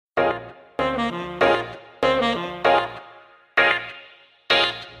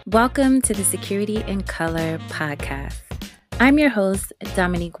Welcome to the Security in Color podcast. I'm your host,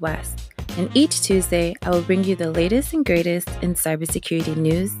 Dominique West, and each Tuesday I will bring you the latest and greatest in cybersecurity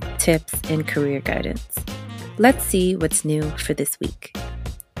news, tips, and career guidance. Let's see what's new for this week.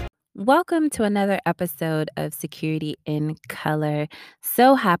 Welcome to another episode of Security in Color.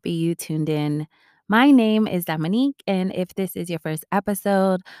 So happy you tuned in. My name is Dominique, and if this is your first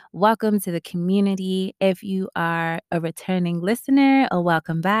episode, welcome to the community. If you are a returning listener,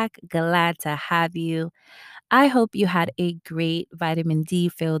 welcome back. Glad to have you. I hope you had a great vitamin D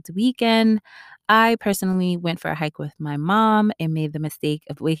filled weekend. I personally went for a hike with my mom and made the mistake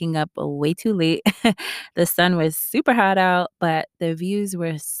of waking up way too late. The sun was super hot out, but the views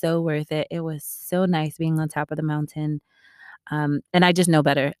were so worth it. It was so nice being on top of the mountain. And I just know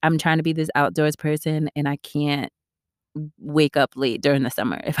better. I'm trying to be this outdoors person, and I can't wake up late during the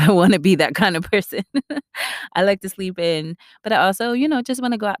summer if I want to be that kind of person. I like to sleep in, but I also, just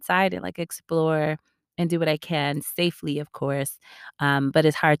want to go outside and explore and do what I can safely, of course. But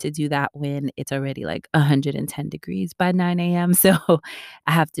it's hard to do that when it's already 110 degrees by 9 a.m. So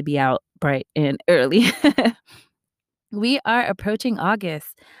I have to be out bright and early. We are approaching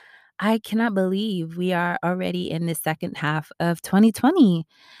August. I cannot believe we are already in the second half of 2020.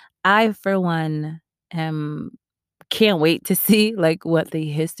 I, for one, am can't wait to see what the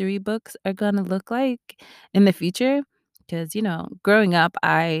history books are going to look like in the future. Because, growing up,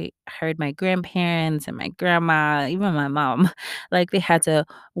 I heard my grandparents and my grandma, even my mom, they had to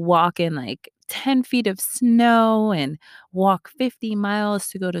walk in 10 feet of snow and walk 50 miles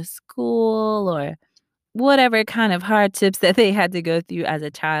to go to school, or whatever kind of hardships that they had to go through as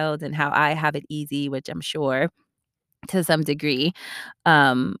a child, and how I have it easy, which I'm sure to some degree.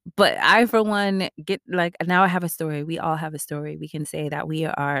 But I, for one, get now I have a story. We all have a story. We can say that we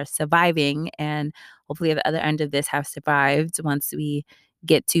are surviving, and hopefully at the other end of this have survived once we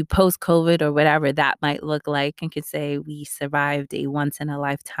get to post-COVID or whatever that might look like, and can say we survived a once in a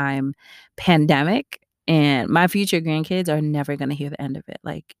lifetime pandemic. And my future grandkids are never going to hear the end of it,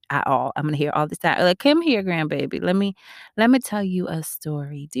 at all. I'm going to hear all this time, come here, grandbaby. Let me tell you a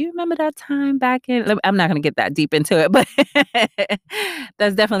story. Do you remember that time back in? I'm not going to get that deep into it, but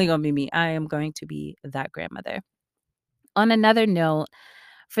that's definitely going to be me. I am going to be that grandmother. On another note,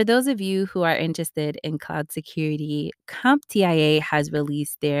 for those of you who are interested in cloud security, CompTIA has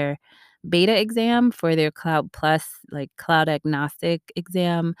released their beta exam for their Cloud Plus, cloud agnostic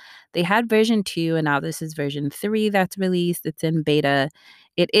exam. They had version 2, and now this is version 3 that's released. It's in beta.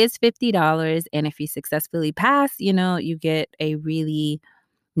 It is $50, and if you successfully pass, you get a really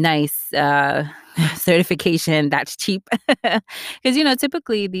nice certification that's cheap. Because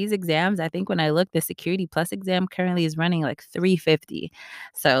typically these exams, I think when I look, the Security Plus exam currently is running $350.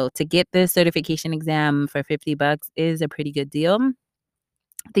 So to get this certification exam for $50 is a pretty good deal.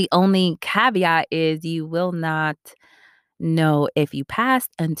 The only caveat is you will not know if you passed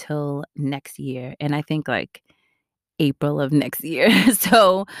until next year, and I think April of next year.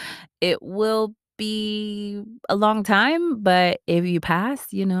 So it will be a long time, but if you pass,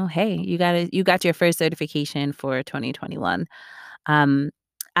 hey, you got your first certification for 2021.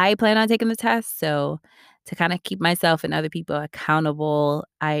 I plan on taking the test, so to kind of keep myself and other people accountable,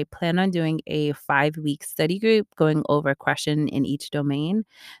 I plan on doing a 5-week study group going over a question in each domain.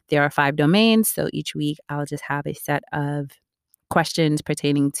 There are 5 domains, so each week I'll just have a set of questions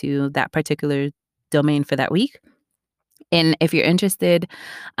pertaining to that particular domain for that week. And if you're interested,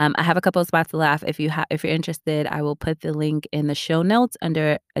 I have a couple of spots left. If you're interested, I will put the link in the show notes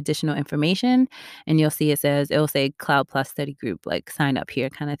under additional information, and you'll see it'll say Cloud Plus Study Group, sign up here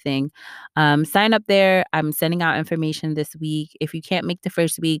kind of thing. Sign up there. I'm sending out information this week. If you can't make the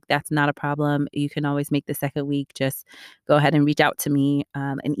first week, that's not a problem. You can always make the second week. Just go ahead and reach out to me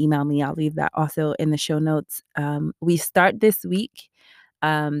and email me. I'll leave that also in the show notes. We start this week,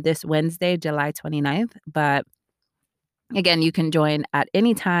 this Wednesday, July 29th, but again, you can join at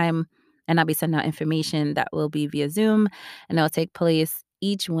any time, and I'll be sending out information that will be via Zoom, and it'll take place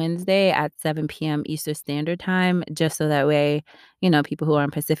each Wednesday at 7 p.m. Eastern Standard Time, just so that way, people who are on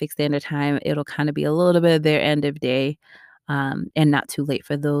Pacific Standard Time, it'll kind of be a little bit of their end of day, and not too late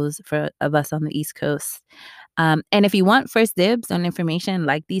for those of us on the East Coast. And if you want first dibs on information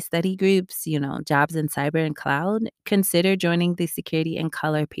like these study groups, jobs in cyber and cloud, consider joining the Security in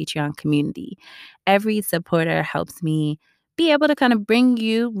Color Patreon community. Every supporter helps me be able to kind of bring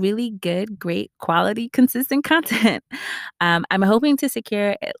you really good, great quality, consistent content. I'm hoping to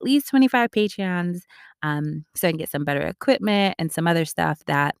secure at least 25 Patreons so I can get some better equipment and some other stuff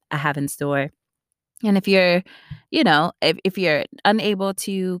that I have in store. And if you're, if you're unable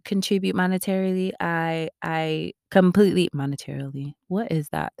to contribute monetarily, I completely monetarily. What is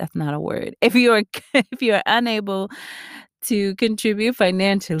that? That's not a word. If you're if you're unable to contribute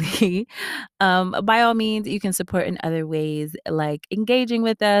financially, by all means, you can support in other ways, like engaging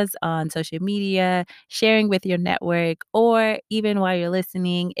with us on social media, sharing with your network, or even while you're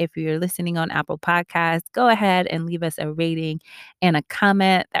listening, if you're listening on Apple Podcasts, go ahead and leave us a rating and a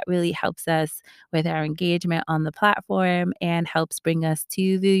comment. That really helps us with our engagement on the platform and helps bring us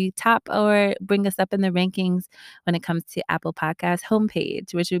to the top or bring us up in the rankings when it comes to Apple Podcasts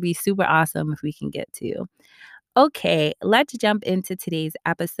homepage, which would be super awesome if we can get to. Okay, let's jump into today's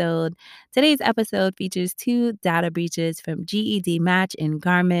episode. Today's episode features two data breaches from GED Match and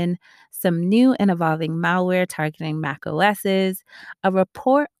Garmin, some new and evolving malware targeting Mac OSs, a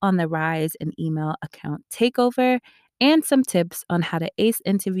report on the rise in email account takeover, and some tips on how to ace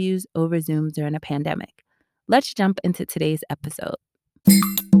interviews over Zoom during a pandemic. Let's jump into today's episode.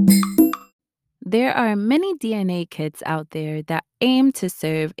 There are many DNA kits out there that aim to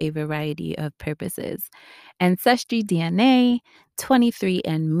serve a variety of purposes. Ancestry DNA,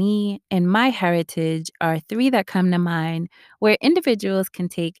 23andMe, and MyHeritage are three that come to mind where individuals can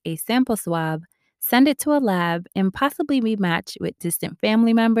take a sample swab, send it to a lab, and possibly be matched with distant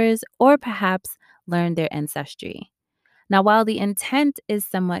family members or perhaps learn their ancestry. Now, while the intent is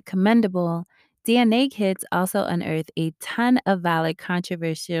somewhat commendable, DNA kits also unearth a ton of valid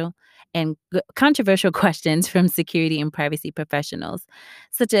controversial questions from security and privacy professionals,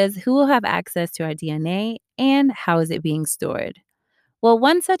 such as who will have access to our DNA and how is it being stored. Well,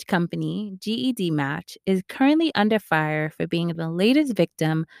 one such company, GED Match, is currently under fire for being the latest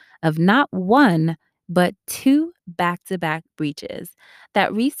victim of not one, but two back to back breaches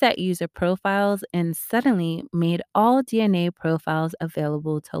that reset user profiles and suddenly made all DNA profiles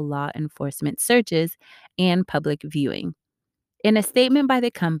available to law enforcement searches and public viewing. In a statement by the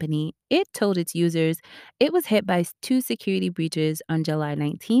company, it told its users it was hit by two security breaches on July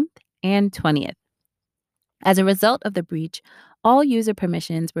 19th and 20th. As a result of the breach, all user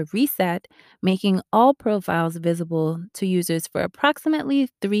permissions were reset, making all profiles visible to users for approximately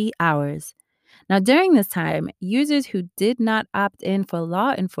 3 hours. Now, during this time, users who did not opt in for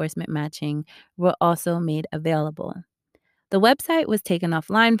law enforcement matching were also made available. The website was taken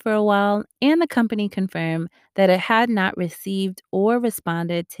offline for a while, and the company confirmed that it had not received or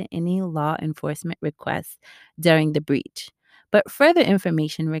responded to any law enforcement requests during the breach. But further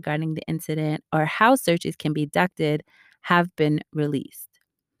information regarding the incident or how searches can be conducted have been released.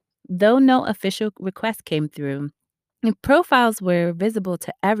 Though no official request came through, if profiles were visible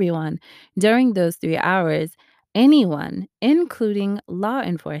to everyone during those 3 hours, anyone, including law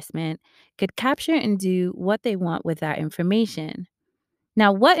enforcement, could capture and do what they want with that information.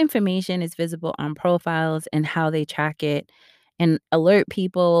 Now, what information is visible on profiles and how they track it and alert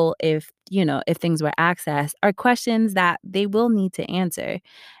people if things were accessed are questions that they will need to answer.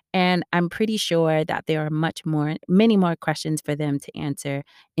 And I'm pretty sure that there are many more questions for them to answer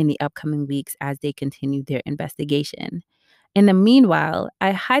in the upcoming weeks as they continue their investigation. In the meanwhile,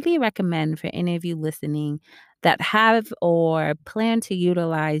 I highly recommend for any of you listening that have or plan to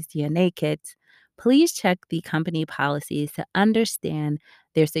utilize DNA kits, please check the company policies to understand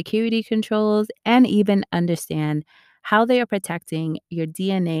their security controls and even understand how they are protecting your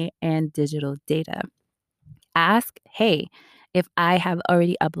DNA and digital data. Ask, hey, if I have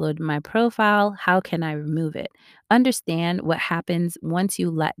already uploaded my profile, how can I remove it? Understand what happens once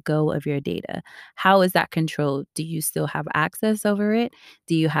you let go of your data. How is that controlled? Do you still have access over it?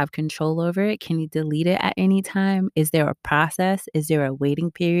 Do you have control over it? Can you delete it at any time? Is there a process? Is there a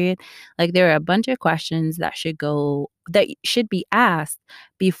waiting period? Like there are a bunch of questions that should be asked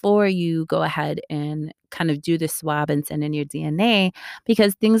before you go ahead and kind of do the swab and send in your DNA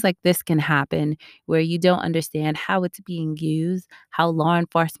because things like this can happen where you don't understand how it's being used, how law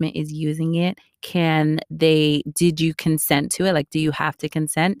enforcement is using it. Did you consent to it? Like, do you have to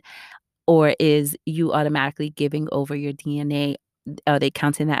consent? Or is you automatically giving over your DNA? Are they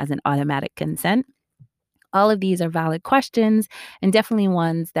counting that as an automatic consent? All of these are valid questions and definitely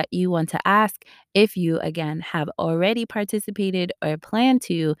ones that you want to ask if you, again, have already participated or plan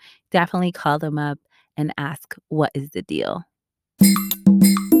to. Definitely call them up and ask, what is the deal?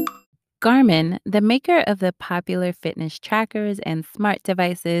 Garmin, the maker of the popular fitness trackers and smart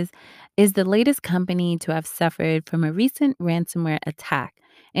devices, is the latest company to have suffered from a recent ransomware attack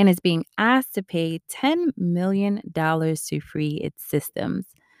and is being asked to pay $10 million to free its systems.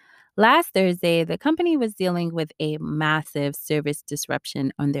 Last Thursday, the company was dealing with a massive service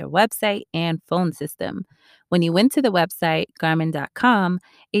disruption on their website and phone system, When you went to the website Garmin.com,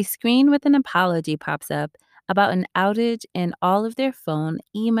 a screen with an apology pops up about an outage and all of their phone,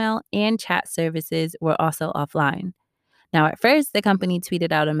 email, and chat services were also offline. Now, at first, the company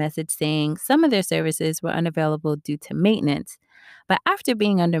tweeted out a message saying some of their services were unavailable due to maintenance. But after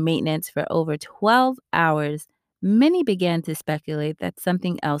being under maintenance for over 12 hours, many began to speculate that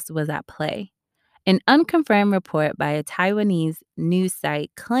something else was at play. An unconfirmed report by a Taiwanese news site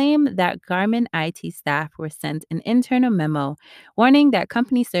claimed that Garmin IT staff were sent an internal memo warning that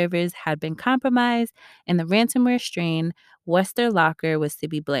company servers had been compromised and the ransomware strain Western Locker was to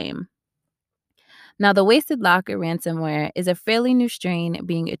be blamed. Now, the Wasted Locker ransomware is a fairly new strain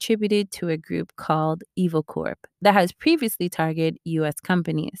being attributed to a group called Evil Corp that has previously targeted U.S.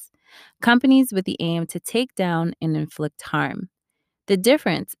 companies with the aim to take down and inflict harm. The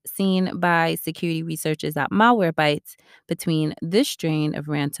difference seen by security researchers at Malwarebytes between this strain of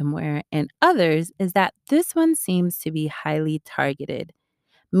ransomware and others is that this one seems to be highly targeted,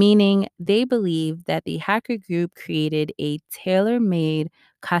 meaning they believe that the hacker group created a tailor made,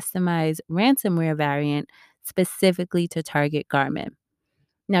 customized ransomware variant specifically to target Garmin.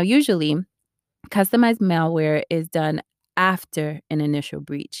 Now, usually, customized malware is done after an initial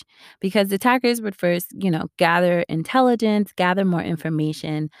breach because attackers would first, gather intelligence, gather more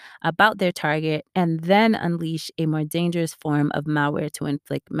information about their target, and then unleash a more dangerous form of malware to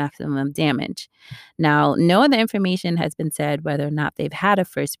inflict maximum damage. Now, no other information has been said whether or not they've had a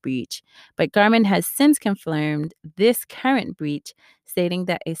first breach, but Garmin has since confirmed this current breach, stating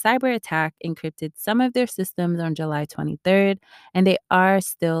that a cyber attack encrypted some of their systems on July 23rd, and they are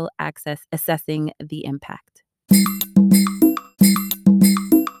still assessing the impact.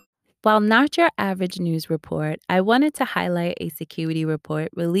 While not your average news report, I wanted to highlight a security report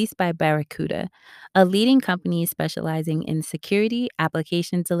released by Barracuda, a leading company specializing in security,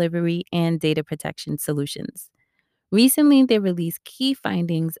 application delivery, and data protection solutions. Recently, they released key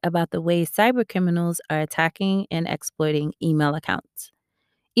findings about the way cybercriminals are attacking and exploiting email accounts.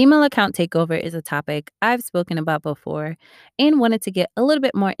 Email account takeover is a topic I've spoken about before and wanted to get a little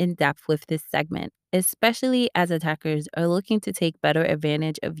bit more in depth with this segment, especially as attackers are looking to take better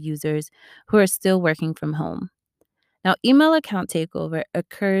advantage of users who are still working from home. Now, email account takeover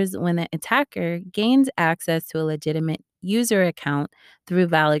occurs when the attacker gains access to a legitimate user account through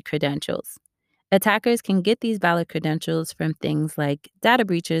valid credentials. Attackers can get these valid credentials from things like data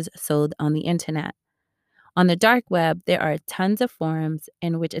breaches sold on the internet. On the dark web, there are tons of forums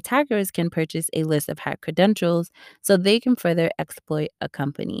in which attackers can purchase a list of hacked credentials so they can further exploit a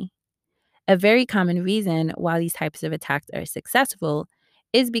company. A very common reason why these types of attacks are successful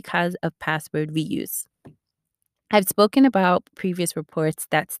is because of password reuse. I've spoken about previous reports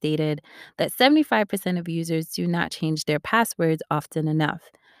that stated that 75% of users do not change their passwords often enough,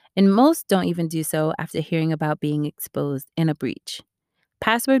 and most don't even do so after hearing about being exposed in a breach.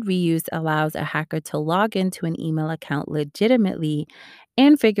 Password reuse allows a hacker to log into an email account legitimately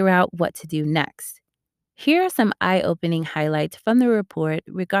and figure out what to do next. Here are some eye opening highlights from the report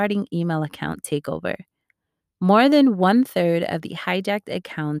regarding email account takeover. More than one-third of the hijacked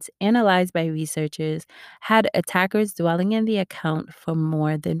accounts analyzed by researchers had attackers dwelling in the account for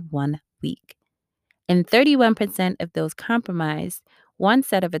more than 1 week. And 31% of those compromised, one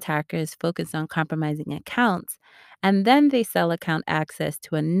set of attackers focused on compromising accounts, and then they sell account access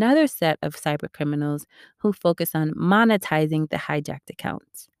to another set of cybercriminals who focus on monetizing the hijacked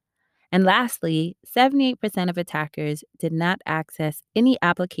accounts. And lastly, 78% of attackers did not access any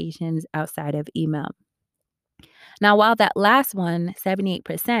applications outside of email. Now, while that last one,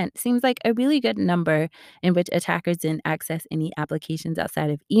 78%, seems like a really good number in which attackers didn't access any applications outside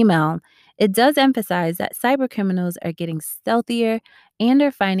of email, it does emphasize that cybercriminals are getting stealthier and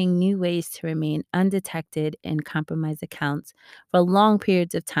are finding new ways to remain undetected in compromised accounts for long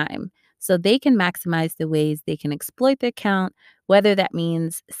periods of time. So they can maximize the ways they can exploit the account, whether that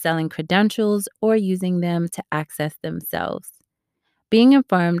means selling credentials or using them to access themselves. Being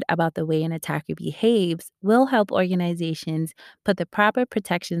informed about the way an attacker behaves will help organizations put the proper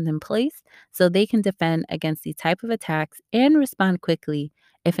protections in place so they can defend against these type of attacks and respond quickly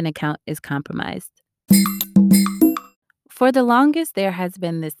if an account is compromised. For the longest, there has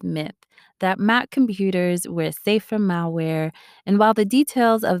been this myth that Mac computers were safe from malware, and while the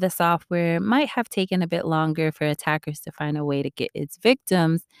details of the software might have taken a bit longer for attackers to find a way to get its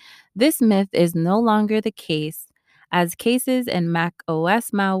victims, this myth is no longer the case, as cases in Mac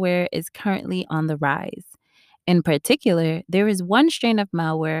OS malware is currently on the rise. In particular, there is one strain of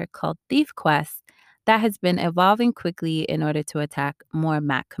malware called ThiefQuest that has been evolving quickly in order to attack more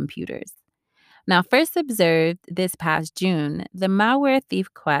Mac computers. Now, first observed this past June, the malware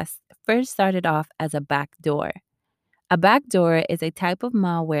Thief Quest first started off as a backdoor. A backdoor is a type of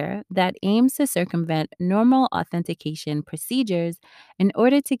malware that aims to circumvent normal authentication procedures in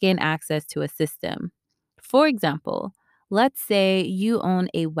order to gain access to a system. For example, let's say you own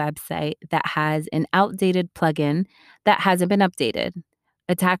a website that has an outdated plugin that hasn't been updated.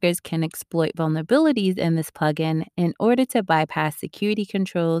 Attackers can exploit vulnerabilities in this plugin in order to bypass security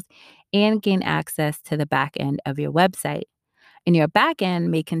controls and gain access to the back end of your website. And your backend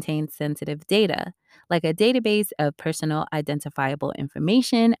may contain sensitive data, like a database of personal identifiable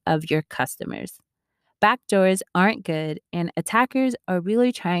information of your customers. Backdoors aren't good, and attackers are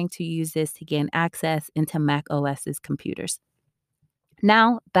really trying to use this to gain access into Mac OS's computers.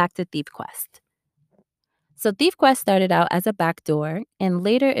 Now, back to ThiefQuest. So, ThiefQuest started out as a backdoor and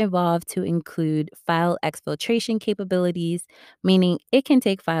later evolved to include file exfiltration capabilities, meaning it can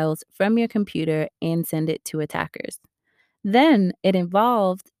take files from your computer and send it to attackers. Then it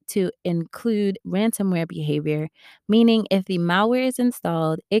evolved to include ransomware behavior, meaning if the malware is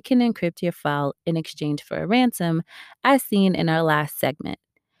installed, it can encrypt your file in exchange for a ransom, as seen in our last segment.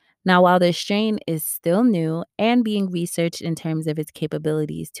 Now, while this strain is still new and being researched in terms of its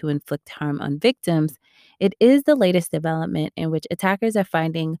capabilities to inflict harm on victims, it is the latest development in which attackers are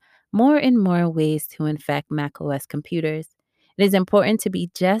finding more and more ways to infect macOS computers. It is important to be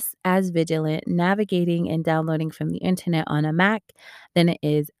just as vigilant navigating and downloading from the internet on a Mac than it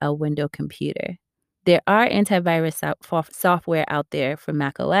is a Windows computer. There are antivirus software out there for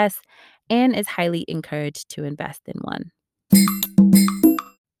macOS, and it's highly encouraged to invest in one.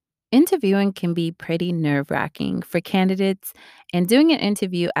 Interviewing can be pretty nerve wracking for candidates, and doing an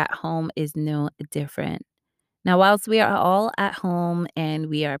interview at home is no different. Now, whilst we are all at home and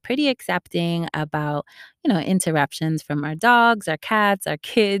we are pretty accepting about, interruptions from our dogs, our cats, our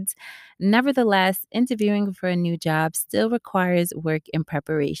kids, nevertheless, interviewing for a new job still requires work and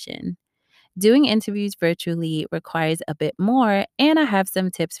preparation. Doing interviews virtually requires a bit more, and I have some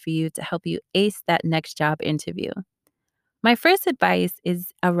tips for you to help you ace that next job interview. My first advice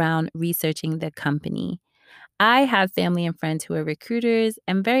is around researching the company. I have family and friends who are recruiters,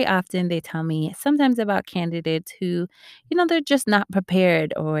 and very often they tell me sometimes about candidates who, they're just not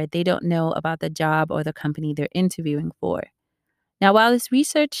prepared or they don't know about the job or the company they're interviewing for. Now, while this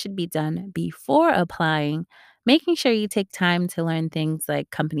research should be done before applying, making sure you take time to learn things like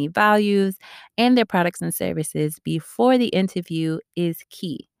company values and their products and services before the interview is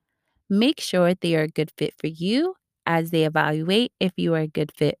key. Make sure they are a good fit for you as they evaluate if you are a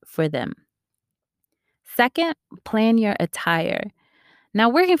good fit for them. Second, plan your attire. Now,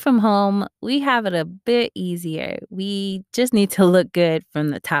 working from home, we have it a bit easier. We just need to look good from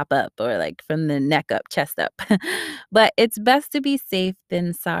the top up or like from the neck up, chest up. But it's best to be safe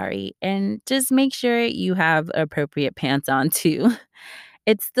than sorry. And just make sure you have appropriate pants on too.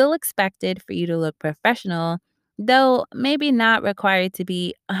 It's still expected for you to look professional, though maybe not required to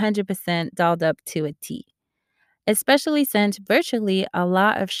be 100% dolled up to a T. Especially since virtually a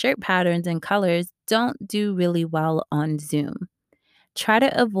lot of shirt patterns and colors don't do really well on Zoom. Try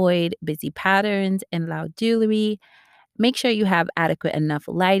to avoid busy patterns and loud jewelry. Make sure you have adequate enough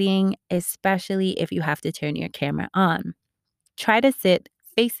lighting, especially if you have to turn your camera on. Try to sit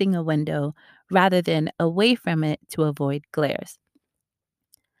facing a window rather than away from it to avoid glares.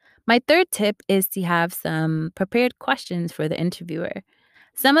 My third tip is to have some prepared questions for the interviewer.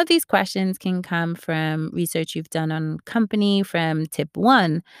 Some of these questions can come from research you've done on company from tip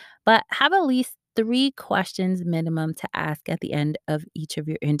one, but have at least three questions minimum to ask at the end of each of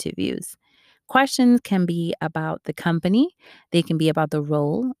your interviews. Questions can be about the company, they can be about the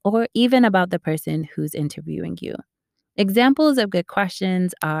role, or even about the person who's interviewing you. Examples of good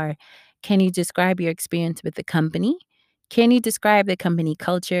questions are: can you describe your experience with the company? Can you describe the company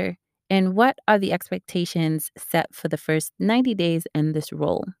culture? And what are the expectations set for the first 90 days in this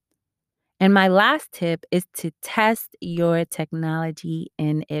role? And my last tip is to test your technology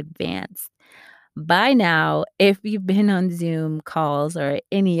in advance. By now, if you've been on Zoom calls or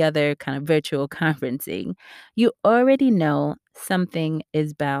any other kind of virtual conferencing, you already know something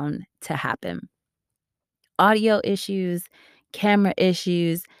is bound to happen. Audio issues, camera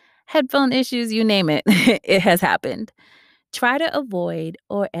issues, headphone issues, you name it, it has happened. Try to avoid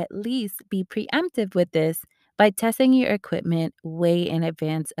or at least be preemptive with this by testing your equipment way in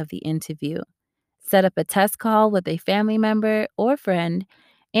advance of the interview. Set up a test call with a family member or friend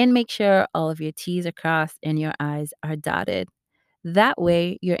and make sure all of your T's are crossed and your I's are dotted. That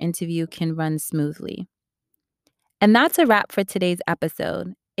way, your interview can run smoothly. And that's a wrap for today's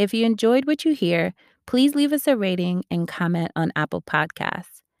episode. If you enjoyed what you hear, please leave us a rating and comment on Apple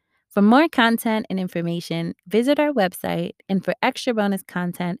Podcasts. For more content and information, visit our website, and for extra bonus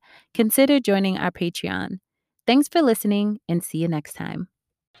content, consider joining our Patreon. Thanks for listening, and see you next time.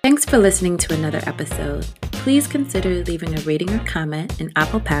 Thanks for listening to another episode. Please consider leaving a rating or comment in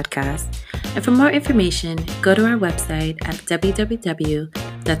Apple Podcasts. And for more information, go to our website at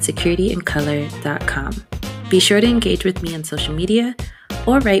www.securityincolor.com. Be sure to engage with me on social media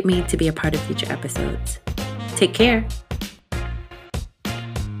or write me to be a part of future episodes. Take care.